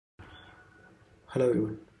Hello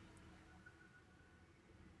everyone.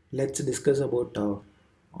 Let's discuss about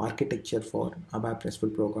architecture for ABAP RESTful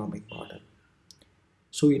programming model.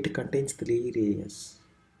 So it contains three areas.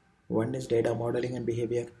 One is data modeling and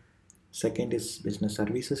behavior. Second is business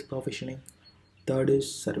services provisioning. Third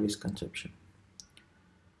is service consumption.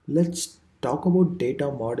 Let's talk about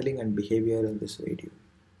data modeling and behavior in this video.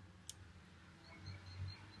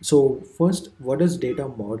 So first, what is data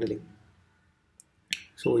modeling?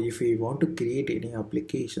 So if we want to create any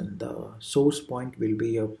application, the source point will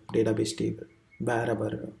be a database table where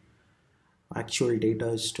our actual data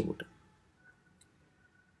is stored.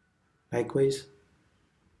 Likewise,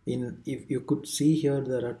 if you could see here,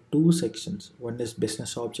 there are two sections. One is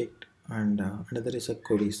business object and another is a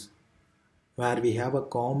queries, where we have a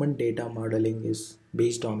common data modeling is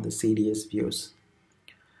based on the CDS views.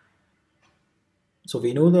 So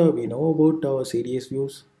we know about CDS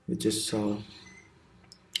views, which is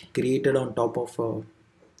created on top of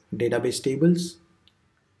database tables,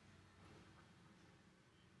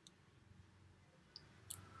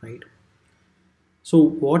 right? So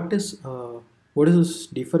what is this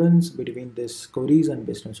difference between this queries and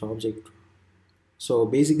business object? So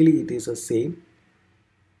basically it is a same.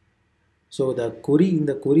 So the query in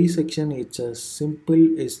the query section, it's a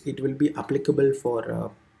it will be applicable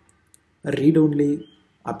for read-only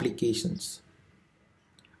applications,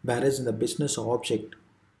 whereas in the business object,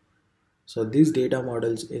 so these data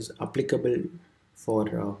models is applicable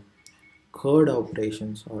for CRUD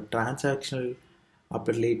operations or transactional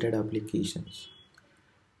related applications.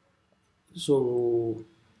 So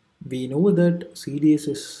we know that CDS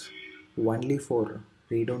is only for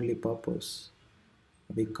read-only purpose.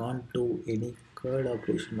 We can't do any CRUD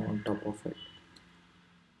operation on top of it.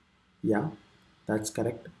 Yeah, that's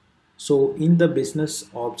correct. So in the business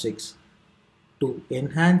objects, to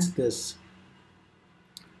enhance this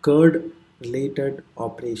CRUD related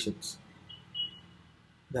operations,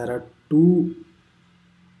 there are two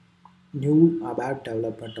new ABAP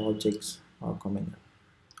development objects are coming up.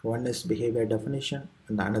 One is behavior definition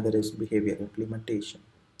and another is behavior implementation.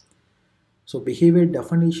 So behavior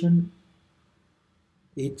definition,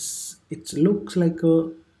 it looks like a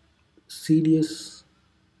CDS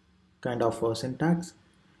kind of a syntax,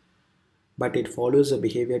 but it follows a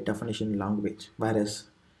behavior definition language, whereas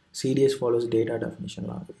CDS follows data definition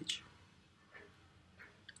language.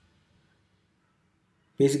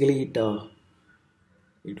 Basically,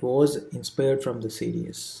 it was inspired from the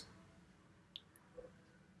CDS.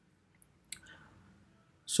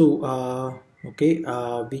 So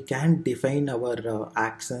we can define our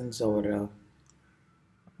actions or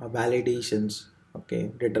validations,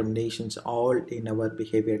 determinations, all in our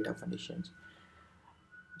behavior definitions.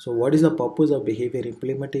 So what is the purpose of behavior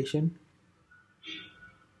implementation?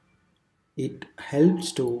 It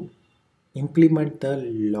helps to implement the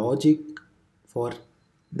logic for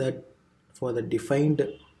the defined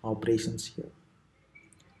operations here.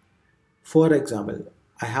 For example,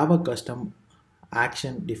 I have a custom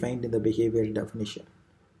action defined in the behavior definition.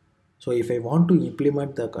 So if I want to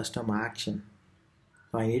implement the custom action,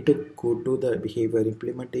 I need to go to the behavior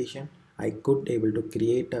implementation. I could able to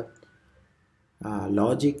create a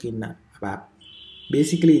logic in ABAP.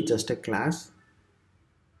 Basically, it's just a class.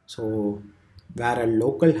 So where a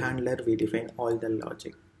local handler, we define all the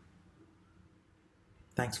logic.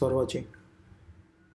 Thanks for watching.